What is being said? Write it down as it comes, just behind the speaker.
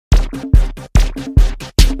Welcome!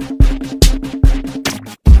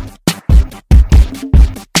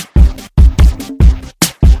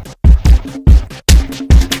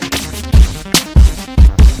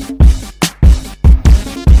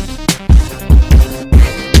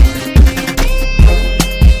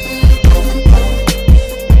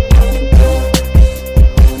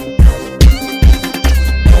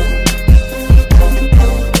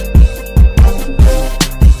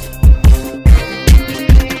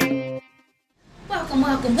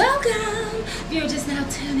 If you're just now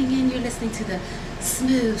tuning in, you're listening to the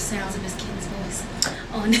smooth sounds of Miss Kitten's voice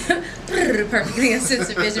on Perfectly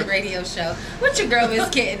Uncensored Vision Radio Show with your girl Miss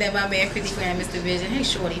Kitten and my man 50 Grand Mr. Vision. Hey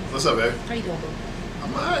shorty. What's up, babe? How you doing, boo?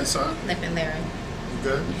 I'm alright, son. Lippin' Larry. You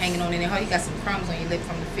good? You hanging on in there. Oh, you got some crumbs on your lip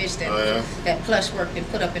from the fish that that Plushwork they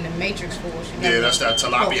put up in the Matrix for us. Yeah, that's that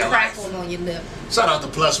tilapia crackle on your lip. Shout out to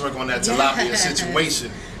Plushwork on that tilapia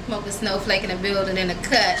situation. Mocha snowflake in the building in the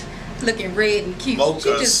cut. Looking red and cute.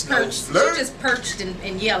 Mocha She just perched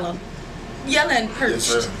and yellow. Yellow and perched.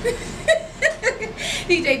 Yes,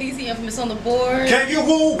 DJ DC Infamous on the board. Can you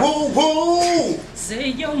woo woo woo? Say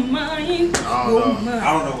your mind. I don't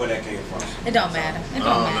know where that came from. It don't matter. It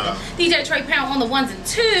don't matter. DJ Trey Pound on the ones and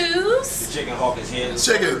twos. The chicken hawk is here.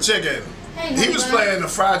 Chicken. Hey, he was playing the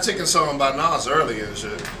fried chicken song by Nas earlier and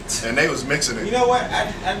shit. And they was mixing it. You know what? I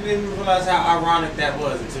didn't realize how ironic that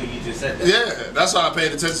was until you just said that. Yeah, that's why I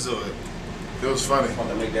paid attention to it. It was funny. I'm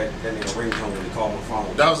gonna make that nigga ringtone when he called my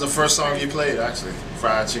phone. That was the first song you played, actually.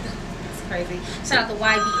 Fried chicken. That's crazy. Shout out to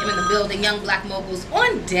YBM in the building. Young Black Moguls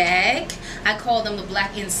on deck. I call them the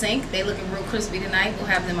Black in Sync. They looking real crispy tonight. We'll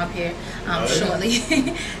have them up here shortly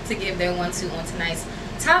to give their 1-2 on tonight's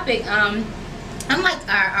topic. Unlike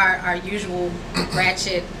our usual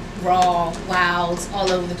ratchet, raw, wilds, all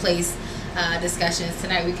over the place discussions,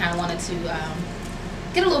 tonight we kind of wanted to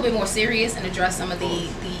get a little bit more serious and address some of the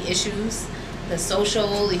issues, the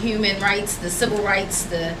social, the human rights, the civil rights,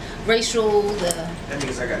 the racial, that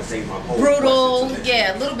means I gotta save my poll brutal,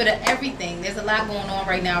 yeah, a little bit of everything. There's a lot going on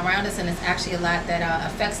right now around us, and it's actually a lot that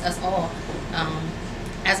affects us all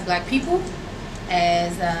as Black people,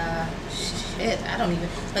 as I don't even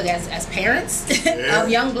look as parents of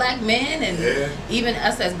young Black men, and even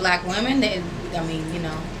us as Black women. I mean, you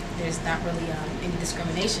know, there's not really any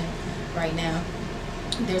discrimination right now.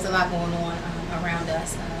 There's a lot going on around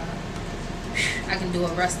us. I can do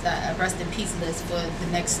a rest in peace list for the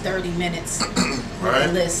next 30 minutes with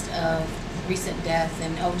a list of recent deaths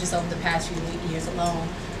and just over the past few years alone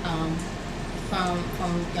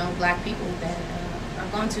from young Black people that are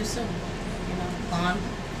gone too soon. You know, gone,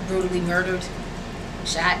 brutally murdered,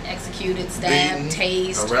 shot, executed, stabbed,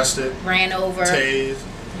 tased, arrested, ran over, tased.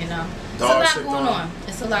 You know, it's a lot going on.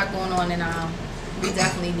 It's a lot going on, and we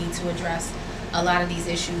definitely need to address a lot of these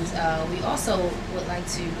issues. We also would like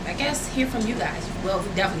to, I guess, hear from you guys. Well,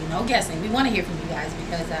 definitely no guessing. We want to hear from you guys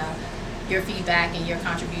because your feedback and your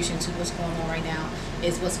contribution to what's going on right now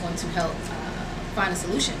is what's going to help find a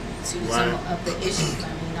solution to some of the issues. I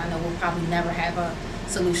mean, I know we'll probably never have a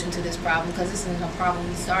solution to this problem because this isn't a problem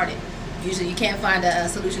we started. Usually you can't find a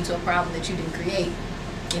solution to a problem that you didn't create,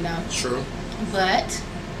 you know? True. But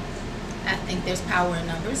I think there's power in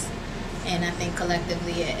numbers. And I think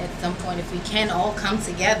collectively, at some point, if we can all come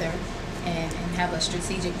together and have a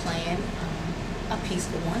strategic plan, a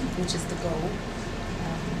peaceful one, which is the goal,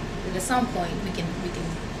 that at some point we can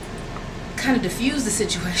kind of diffuse the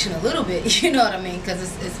situation a little bit. You know what I mean? Because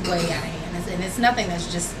it's way out of hand, and it's nothing that's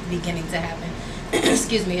just beginning to happen.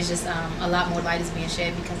 Excuse me. It's just a lot more light is being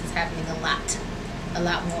shed because it's happening a lot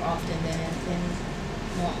more often than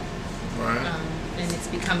normal. Right. And it's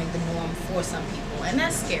becoming the norm for some people, and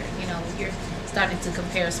that's scary. You know, when you're starting to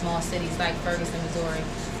compare small cities like Ferguson, Missouri,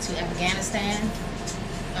 to Afghanistan,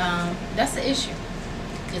 that's an issue.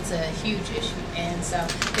 It's a huge issue, and so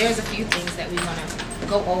there's a few things that we want to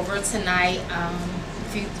go over tonight.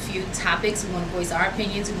 Few topics. We want to voice our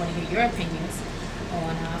opinions. We want to hear your opinions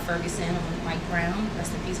on Ferguson, on Mike Brown.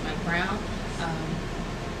 Rest in peace, Mike Brown.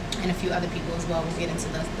 And a few other people as well. We'll get into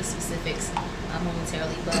the specifics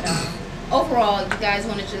momentarily, but. Overall, you guys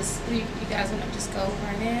want to just go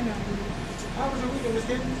right in? Or? How was your weekend, Miss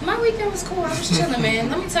Kitten? My weekend was cool. I was chilling, man.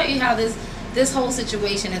 Let me tell you how this whole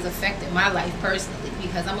situation has affected my life personally,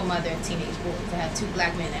 because I'm a mother of teenage boys. I have 2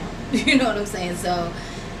 Black men now. You know what I'm saying? So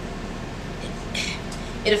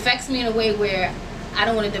it affects me in a way where I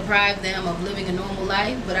don't want to deprive them of living a normal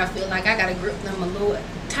life, but I feel like I got to grip them a little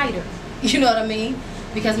tighter. You know what I mean?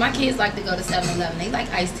 Because my kids like to go to 7-Eleven. They like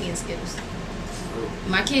iced tea and Skittles.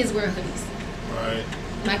 My kids wear hoodies. Right.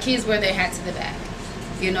 My kids wear their hat to the back.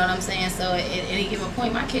 You know what I'm saying? So at any given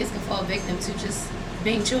point, my kids can fall victim to just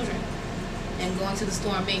being children. and going to the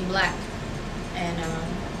store and being black, and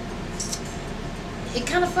it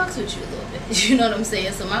kind of fucks with you a little bit. You know what I'm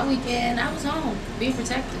saying? So my weekend, I was home being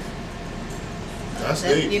protective. That's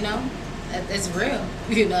deep. You know, it's real.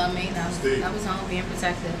 You know what I mean? Deep. I was home being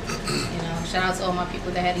protective. You know, shout out to all my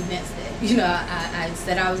people that had events that, you know, I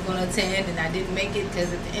said I was going to attend and I didn't make it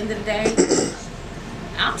because at the end of the day,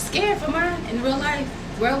 I'm scared for mine in real life.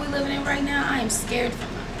 Where we living in right now, I am scared for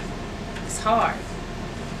mine. It's hard.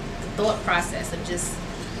 The thought process of just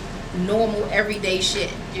normal everyday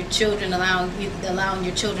shit. Your children allowing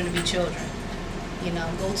your children to be children. You know,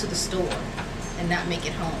 go to the store and not make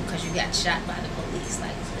it home because you got shot by the police.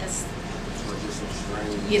 Like, that's,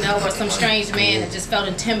 you know, or some strange man that just felt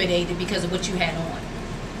intimidated because of what you had on.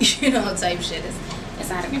 You know, type shit.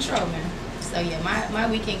 It's out of control, man. So yeah, my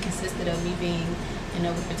weekend consisted of me being an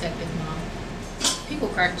overprotective mom. People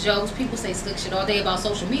crack jokes. People say slick shit all day about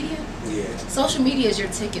social media. Yeah. Social media is your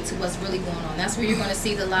ticket to what's really going on. That's where you're going to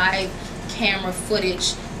see the live camera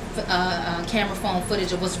footage, camera phone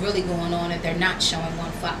footage of what's really going on that they're not showing on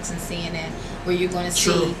Fox and CNN, where you're going to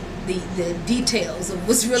see the details of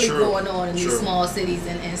what's really going on in these small cities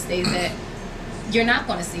and states that you're not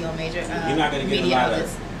going to see on major you're not going to get media a lot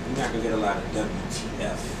outlets. You're not going to get a lot of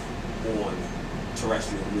WTF on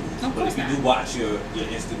terrestrial news. Of But if you course do watch your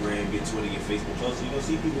Instagram, your Twitter, your Facebook posts, you're going to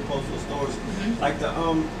see people post those stories. Like the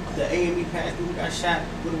AME pastor who got shot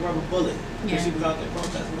with a rubber bullet. Yeah. When she was out there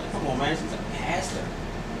protesting. Like, come on, man, she's a pastor.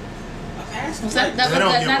 A pastor. Was that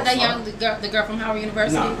not that young the girl from Howard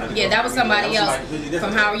University? No, yeah, that was somebody else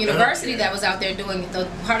from Howard University Yeah. that was out there doing the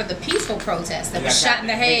part of the peaceful protest that was shot in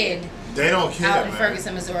the head. They don't care, Out in man.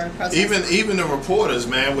 Ferguson, Missouri, protesting. Even the reporters,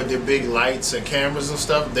 man, with their big lights and cameras and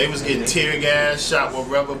stuff, they was getting tear gas, shot with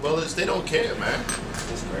rubber bullets. They don't care, man.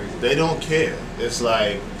 That's crazy. They don't care. It's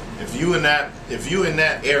like if you in that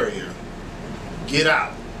area, get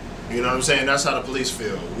out. You know what I'm saying? That's how the police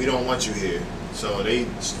feel. We don't want you here. So they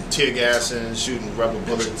tear gassing, shooting rubber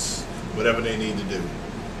bullets, whatever they need to do.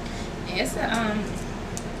 It's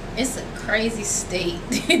a crazy state.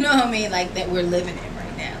 You know what I mean? Like that we're living in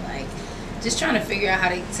right now. Like just trying to figure out how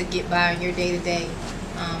to get by in your day to day.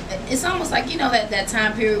 It's almost like, you know, that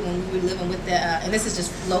time period when we were living with the and this is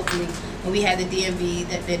just locally, when we had the DMV,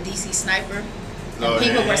 the DC sniper. And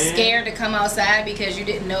people were scared to come outside because you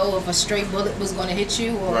didn't know if a stray bullet was going to hit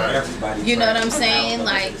you, or you know what I'm saying?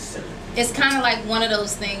 Like, it's kind of like one of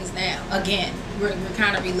those things now. Again, we're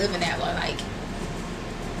kind of reliving that. Like,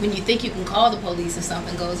 when you think you can call the police if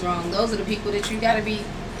something goes wrong, those are the people that you got to be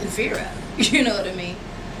in fear of. You know what I mean?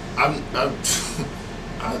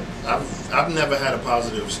 I've never had a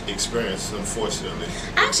positive experience, unfortunately.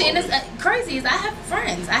 Actually, and it's crazy is I have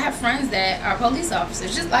friends that are police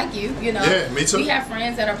officers, just like you. You know, yeah, me too. We have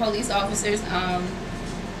friends that are police officers.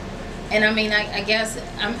 And I mean, I guess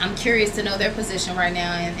I'm curious to know their position right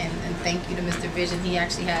now. And thank you to Mr. Vision. He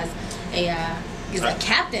actually has he's a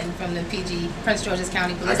captain from the Prince George's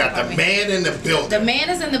County Police Department. I got the man in the building. The man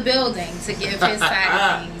is in the building to give his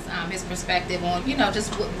side of things, his perspective on, you know,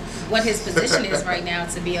 just what his position is right now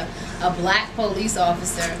to be a black police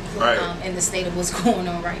officer in the state of what's going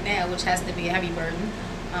on right now, which has to be a heavy burden.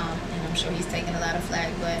 And I'm sure he's taking a lot of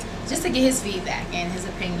flack, but just to get his feedback and his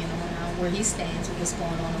opinion on where he stands with what's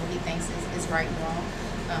going on and what he thinks is right and wrong.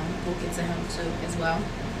 We'll get to him too as well.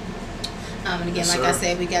 And again, like I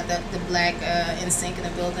said, we got the black NSYNC in the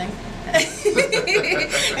building.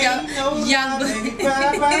 young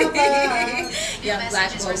black boy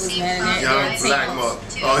was man. Young black boy.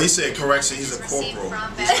 Oh, he said correction. He's a corporal.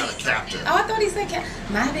 He's not a captain. Oh, I thought he said captain.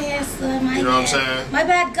 My bad, sir. My bad. You know what I'm saying? My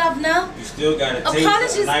bad, governor. You still got to take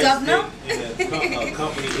apologies, nice governor. A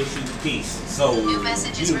company issued piece. So new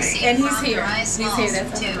messages received and he's from here. Rise He's here.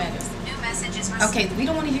 That's Smalls. what matters. New messages received. Okay, we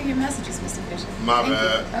don't want to hear your messages, Mr. Fisher. My Thank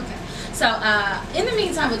bad. you. Okay. So, in the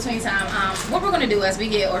meantime, between time, what we're going to do as we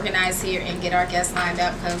get organized here and get our guests lined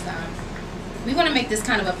up, because we want to make this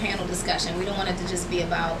kind of a panel discussion. We don't want it to just be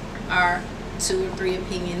about our 2 or 3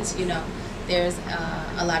 opinions. You know, there's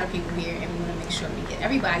a lot of people here, and we want to make sure we get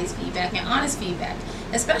everybody's feedback and honest feedback,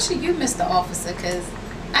 especially you, Mr. Officer, because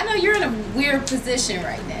I know you're in a weird position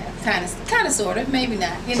right now. Kind of, sort of, maybe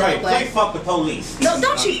not. You know, Trey, but play fuck the police. no,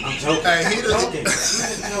 don't you? I'm joking. Hey, he joking.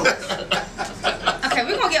 He's a joke. Okay,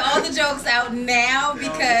 we're gonna get all the jokes out now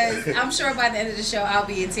because I'm sure by the end of the show I'll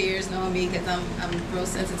be in tears, knowing me, because I'm real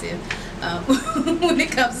sensitive when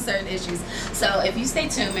it comes to certain issues. So if you stay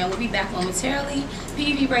tuned, man, we'll be back momentarily.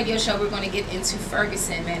 PUV Radio Show. We're gonna get into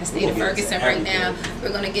Ferguson, man, the state of Ferguson right now.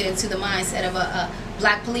 We're gonna get into the mindset of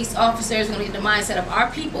black police officers. We're gonna get the mindset of our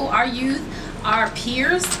people, our youth. our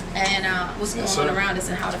peers and what's Yes, going on sir. around us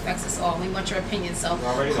and how it affects us all. We want your opinion. So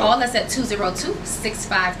Already call know. us at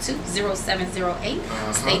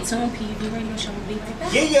 202-652-0708. Stay tuned. PUV Radio Show will be right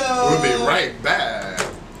back. Yeah. We'll be right back.